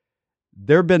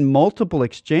there have been multiple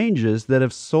exchanges that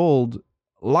have sold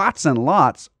lots and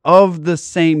lots of the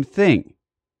same thing.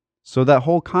 So that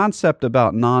whole concept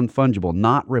about non-fungible,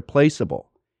 not replaceable,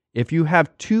 if you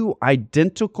have two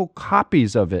identical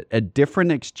copies of it at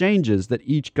different exchanges that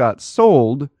each got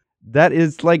sold, that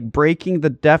is like breaking the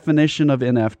definition of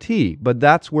NFT, but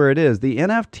that's where it is. The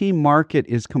NFT market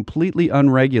is completely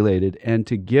unregulated, and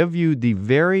to give you the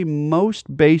very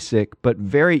most basic but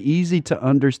very easy to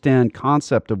understand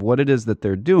concept of what it is that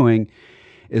they're doing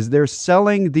is they're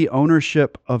selling the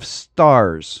ownership of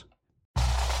stars.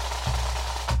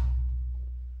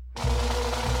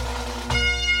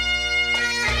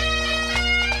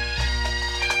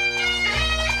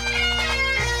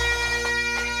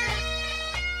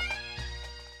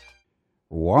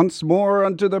 Once more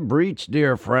unto the breach,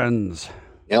 dear friends.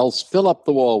 Else fill up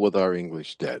the wall with our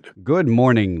English dead. Good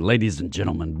morning, ladies and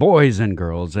gentlemen, boys and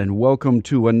girls, and welcome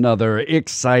to another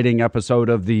exciting episode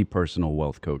of The Personal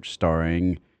Wealth Coach,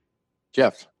 starring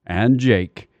Jeff and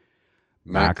Jake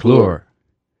McClure.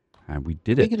 And we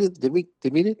did it. Did we do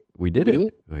it? We did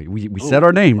it. We said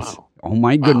our names. Wow. Oh,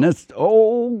 my goodness.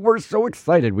 Oh, we're so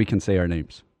excited we can say our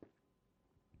names.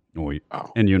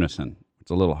 In unison. It's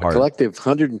a little hard. A collective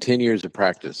 110 years of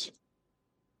practice.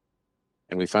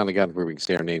 And we finally got where we can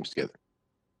say our names together.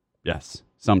 Yes,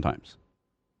 sometimes.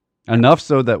 Enough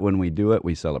so that when we do it,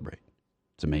 we celebrate.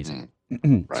 It's amazing.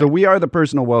 Right. So we are the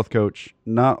Personal Wealth Coach.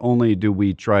 Not only do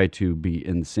we try to be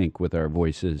in sync with our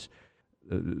voices,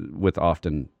 with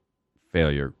often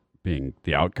failure being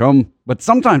the outcome, but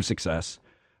sometimes success,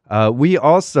 we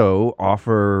also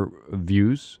offer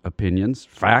views, opinions,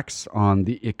 facts on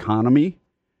the economy,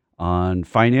 on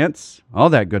finance, all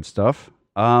that good stuff.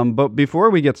 But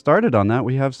before we get started on that,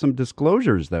 we have some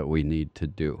disclosures that we need to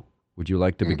do. Would you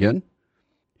like to begin?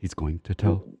 He's going to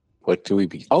tell. What do we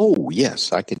be? Oh,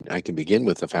 yes. I can begin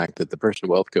with the fact that the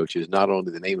Personal Wealth Coach is not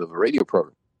only the name of a radio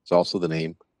program, it's also the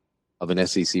name of an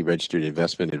SEC registered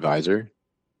investment advisor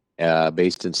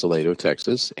based in Salado,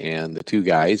 Texas. And the two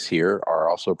guys here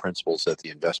are also principals at the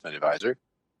investment advisor.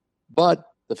 But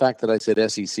the fact that I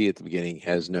said SEC at the beginning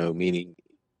has no meaning.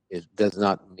 It does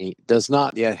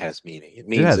not yet has meaning. It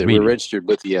means that we're registered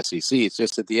with the SEC. It's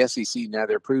just that the SEC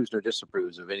neither approves nor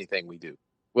disapproves of anything we do.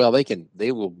 Well,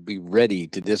 they will be ready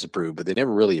to disapprove, but they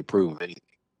never really approve of anything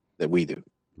that we do.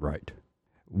 Right.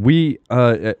 We,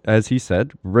 as he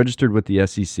said, registered with the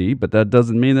SEC, but that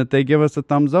doesn't mean that they give us a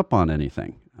thumbs up on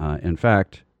anything. In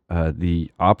fact,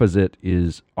 the opposite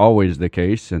is always the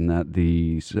case, in that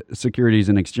the Securities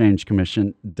and Exchange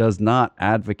Commission does not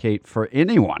advocate for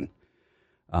anyone.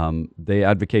 They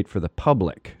advocate for the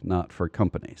public, not for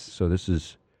companies. So this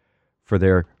is for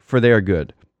their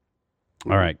good.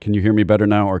 All right. Can you hear me better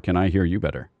now, or can I hear you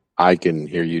better? I can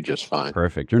hear you just fine.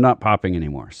 Perfect. You're not popping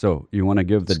anymore. So you want to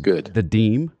give the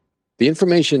deem? The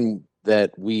information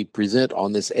that we present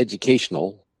on this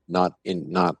educational, not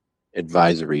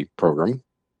advisory program,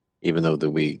 even though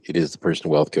it is the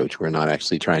Personal Wealth Coach. We're not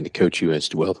actually trying to coach you as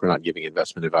to wealth. We're not giving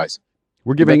investment advice.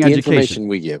 We're giving education. Information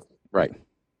we give. Right.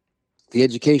 The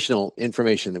educational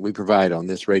information that we provide on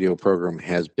this radio program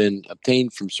has been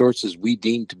obtained from sources we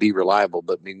deem to be reliable,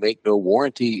 but we make no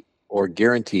warranty or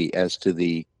guarantee as to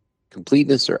the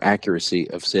completeness or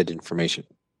accuracy of said information.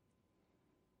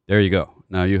 There you go.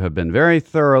 Now you have been very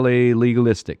thoroughly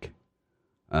legalistic.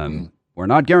 We're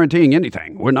not guaranteeing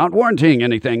anything. We're not warranting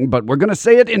anything, but we're going to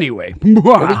say it anyway.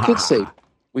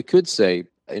 we could say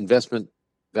investment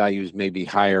values may be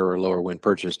higher or lower when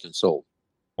purchased and sold.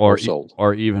 Or sold.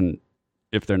 Or even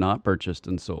if they're not purchased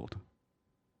and sold.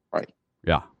 Right.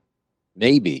 Yeah.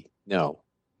 Maybe. No.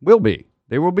 Will be.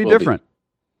 They will be different.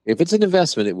 If it's an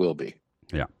investment, it will be.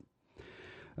 Yeah.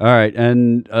 All right.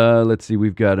 And let's see.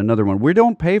 We've got another one. We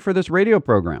don't pay for this radio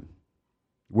program.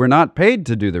 We're not paid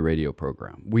to do the radio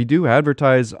program. We do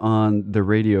advertise on the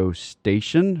radio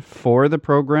station for the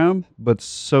program, but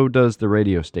so does the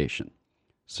radio station.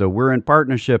 So we're in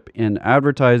partnership in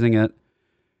advertising it,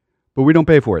 but we don't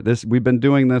pay for it. We've been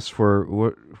doing this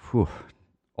for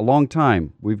a long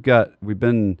time. We've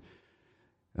been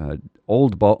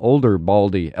Elder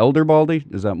Baldy.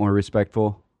 Is that more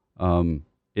respectful?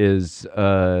 Is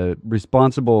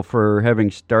responsible for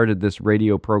having started this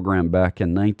radio program back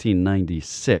in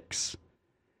 1996,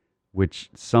 which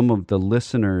some of the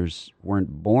listeners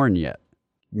weren't born yet.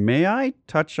 May I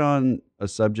touch on a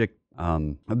subject?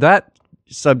 That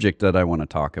subject that I want to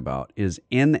talk about is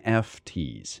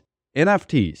NFTs.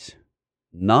 NFTs,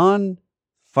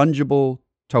 non-fungible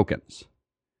tokens.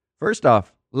 First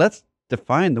off, let's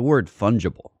define the word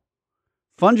fungible.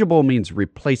 Fungible means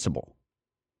replaceable.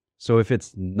 So if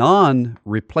it's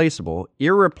non-replaceable,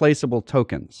 irreplaceable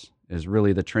tokens is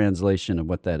really the translation of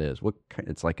what that is.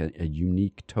 It's like a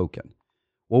unique token.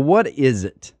 Well, what is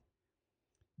it?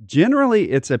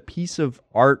 Generally, it's a piece of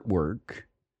artwork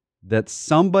that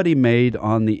somebody made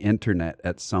on the internet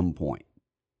at some point.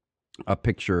 A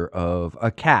picture of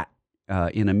a cat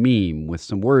in a meme with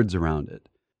some words around it.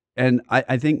 And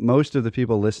I think most of the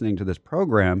people listening to this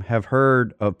program have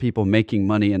heard of people making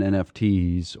money in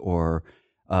NFTs or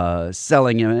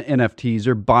selling NFTs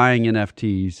or buying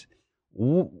NFTs.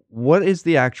 What is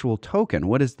the actual token?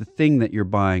 What is the thing that you're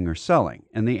buying or selling?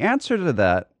 And the answer to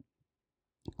that,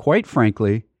 quite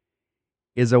frankly,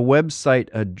 is a website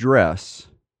address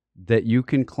that you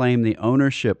can claim the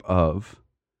ownership of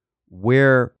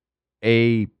where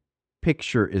a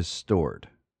picture is stored.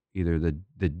 Either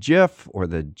the GIF or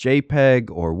the JPEG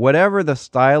or whatever the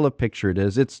style of picture it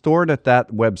is, it's stored at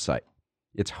that website.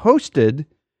 It's hosted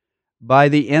by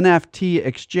the NFT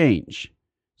exchange.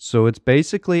 So it's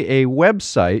basically a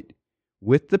website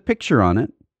with the picture on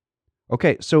it.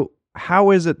 Okay, so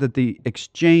how is it that the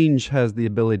exchange has the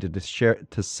ability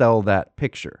to sell that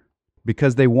picture?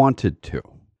 Because they wanted to.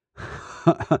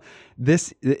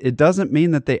 It doesn't mean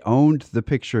that they owned the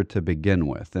picture to begin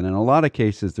with. And in a lot of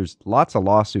cases, there's lots of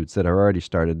lawsuits that are already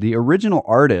started. The original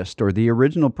artist or the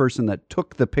original person that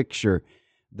took the picture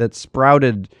that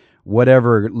sprouted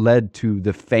whatever led to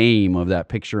the fame of that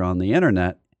picture on the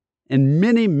internet, in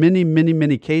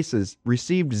many cases,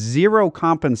 received zero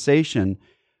compensation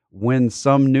when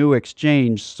some new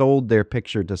exchange sold their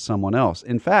picture to someone else.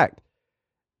 In fact,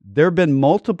 there have been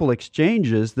multiple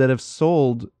exchanges that have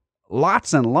sold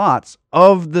lots and lots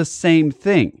of the same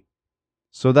thing.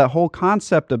 So that whole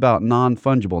concept about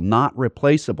non-fungible, not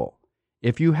replaceable,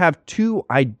 if you have two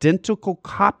identical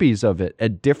copies of it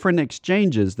at different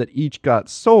exchanges that each got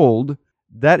sold,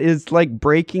 that is like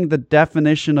breaking the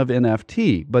definition of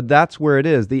NFT. But that's where it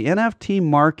is. The NFT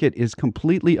market is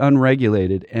completely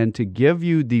unregulated, and to give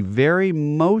you the very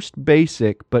most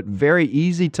basic but very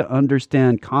easy to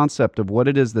understand concept of what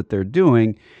it is that they're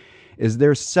doing is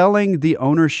they're selling the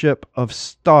ownership of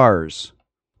stars.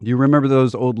 Do you remember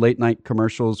those old late night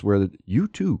commercials where you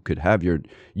too could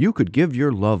give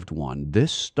your loved one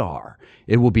this star?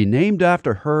 It will be named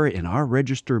after her in our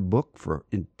register book for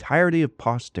entirety of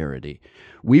posterity.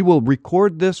 We will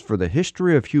record this for the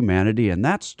history of humanity, and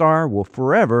that star will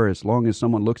forever, as long as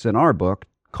someone looks in our book,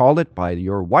 call it by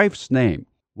your wife's name.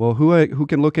 Well, who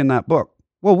can look in that book?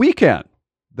 Well, we can.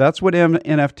 That's what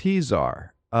NFTs are.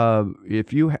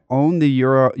 If you own the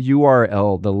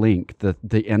URL, the link, the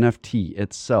NFT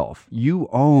itself, you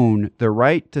own the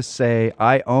right to say,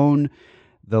 I own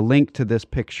the link to this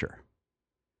picture.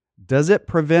 Does it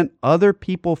prevent other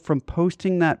people from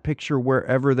posting that picture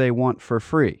wherever they want for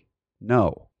free?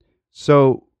 No.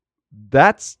 So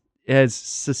that's as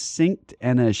succinct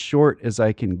and as short as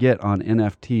I can get on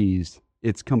NFTs.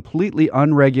 It's completely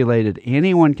unregulated.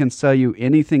 Anyone can sell you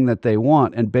anything that they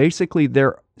want. And basically,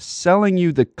 they're selling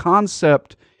you the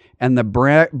concept and the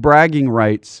bragging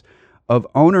rights of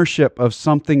ownership of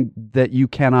something that you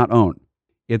cannot own.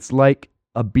 It's like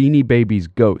a Beanie Babies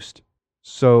ghost.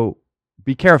 So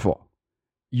be careful.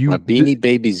 A Beanie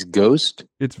Babies ghost?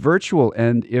 It's virtual.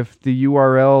 And if the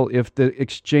if the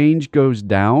exchange goes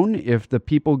down, if the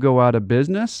people go out of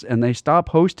business and they stop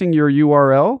hosting your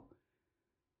URL,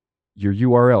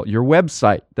 your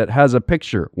website that has a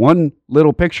picture, one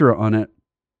little picture on it,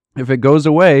 if it goes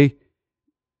away,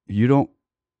 you don't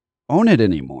own it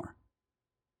anymore.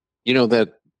 You know,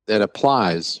 that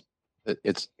applies.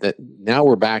 It's that now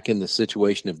we're back in the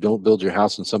situation of don't build your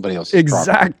house on somebody else's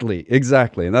property.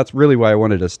 Exactly. And that's really why I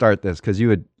wanted to start this, because you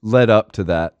had led up to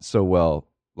that so well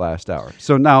last hour.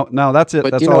 So now that's it.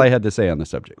 But that's all I had to say on the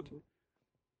subject.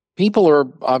 People are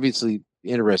obviously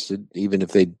interested, even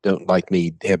if they don't, like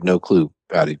me, have no clue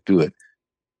how to do it,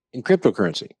 in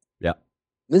cryptocurrency. Yeah.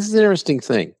 This is an interesting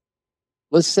thing.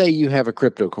 Let's say you have a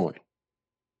crypto coin.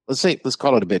 Let's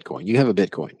call it a Bitcoin. You have a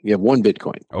Bitcoin. You have one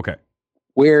Bitcoin. Okay.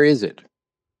 Where is it?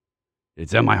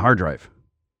 It's on my hard drive.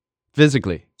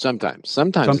 Physically. Sometimes it's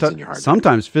in your hard drive.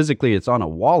 Sometimes physically it's on a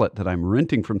wallet that I'm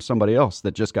renting from somebody else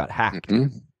that just got hacked.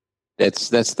 Mm-hmm.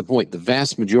 That's the point. The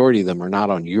vast majority of them are not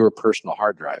on your personal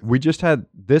hard drive. We just had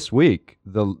this week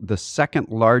the second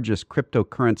largest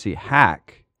cryptocurrency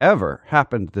hack ever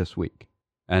happened this week.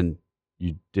 And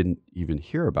you didn't even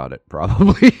hear about it,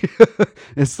 probably.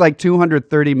 It's like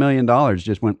 $230 million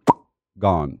just went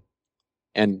gone.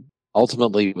 And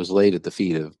ultimately it was laid at the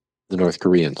feet of the North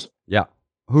Koreans. Yeah.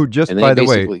 Who just, by the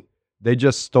way, they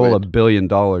just stole $1 billion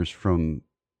from,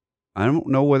 I don't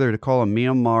know whether to call them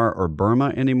Myanmar or Burma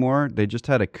anymore. They just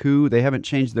had a coup. They haven't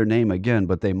changed their name again,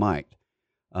 but they might.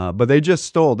 But they just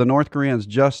stole. The North Koreans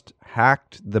just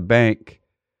hacked the bank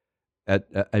at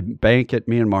a bank at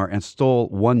Myanmar and stole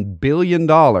 $1 billion.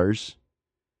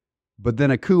 But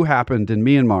then a coup happened in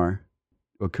Myanmar.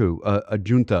 A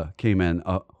junta came in.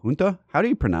 Junta? How do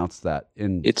you pronounce that?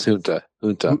 It's junta.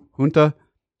 Junta?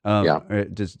 Yeah.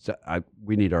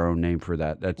 We need our own name for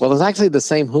that. Well, it's actually the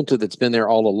same junta that's been there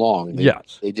all along.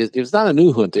 Yes. It was not a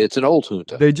new junta. It's an old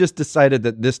junta. They just decided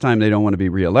that this time they don't want to be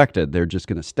reelected. They're just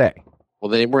going to stay. Well,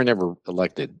 they were never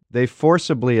elected. They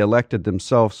forcibly elected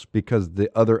themselves because the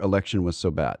other election was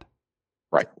so bad.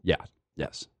 Right. Yeah.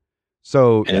 Yes.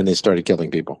 So, and then they started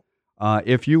killing people.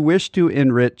 If you wish to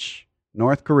enrich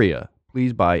North Korea,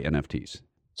 please buy NFTs.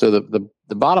 So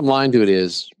the bottom line to it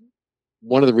is,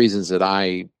 one of the reasons that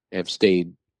I have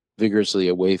stayed vigorously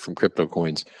away from crypto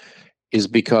coins is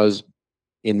because,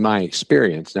 in my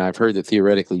experience, now I've heard that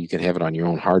theoretically you can have it on your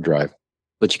own hard drive,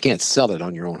 but you can't sell it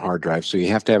on your own hard drive. So you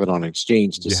have to have it on an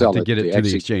exchange to sell it. You have to get it to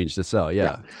the exchange to sell.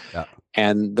 Yeah.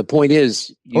 And the point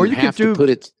is, you have to put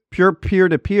it pure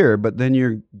peer-to-peer, but then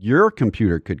your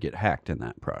computer could get hacked in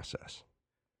that process.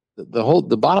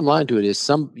 The bottom line to it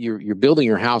is, you're building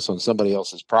your house on somebody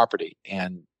else's property,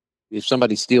 and if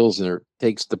somebody steals or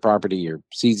takes the property or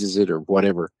seizes it or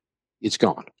whatever, it's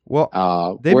gone. Well,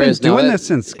 they've been doing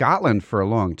this in Scotland for a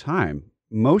long time.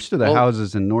 Most of the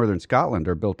houses in northern Scotland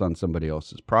are built on somebody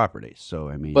else's property. So,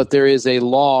 I mean, but there is a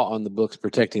law on the books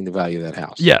protecting the value of that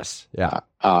house. Yes. Yeah.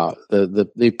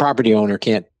 The property owner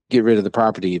can't get rid of the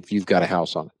property if you've got a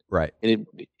house on it. Right. And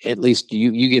at least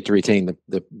you get to retain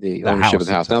the ownership of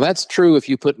the house. Now, that's true if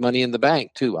you put money in the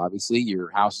bank too. Obviously, your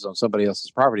house is on somebody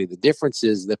else's property. The difference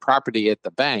is the property at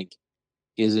the bank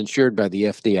is insured by the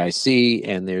FDIC,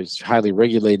 and there's highly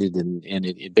regulated, and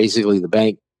it basically the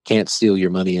bank can't steal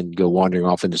your money and go wandering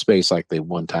off into space like they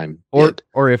one time did.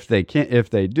 Or if they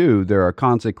do, there are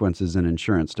consequences in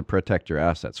insurance to protect your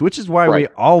assets, which is why we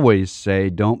always say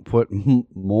don't put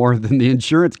more than the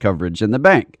insurance coverage in the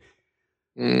bank.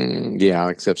 Yeah,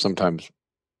 except sometimes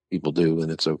people do, and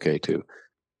it's okay too.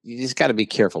 You just got to be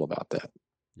careful about that.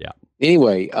 Yeah.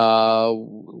 Anyway,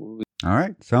 all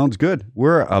right, sounds good.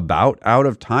 We're about out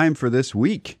of time for this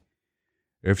week.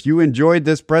 If you enjoyed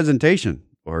this presentation,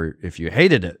 or if you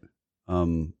hated it,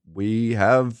 we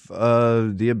have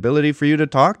the ability for you to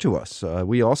talk to us.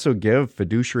 We also give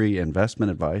fiduciary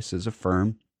investment advice as a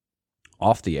firm,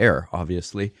 off the air,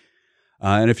 obviously.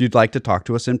 And if you'd like to talk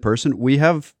to us in person, we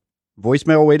have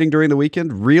voicemail waiting during the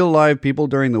weekend, real live people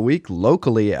during the week,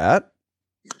 locally at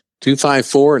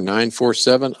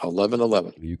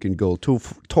 254-947-1111. You can go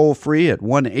toll free at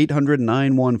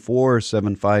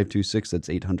 1-800-914-7526. That's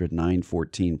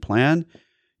 800-914-PLAN.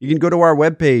 You can go to our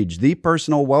webpage,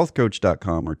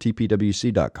 thepersonalwealthcoach.com or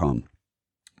tpwc.com,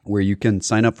 where you can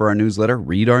sign up for our newsletter,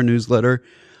 read our newsletter,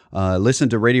 listen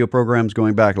to radio programs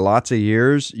going back lots of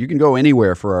years. You can go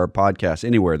anywhere for our podcast,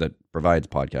 anywhere that provides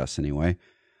podcasts anyway.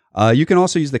 You can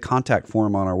also use the contact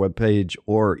form on our webpage,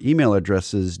 or email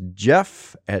addresses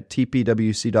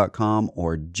jeff@tpwc.com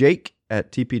or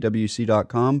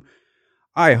jake@tpwc.com.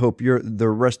 I hope the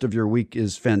rest of your week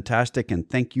is fantastic, and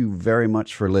thank you very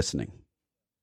much for listening.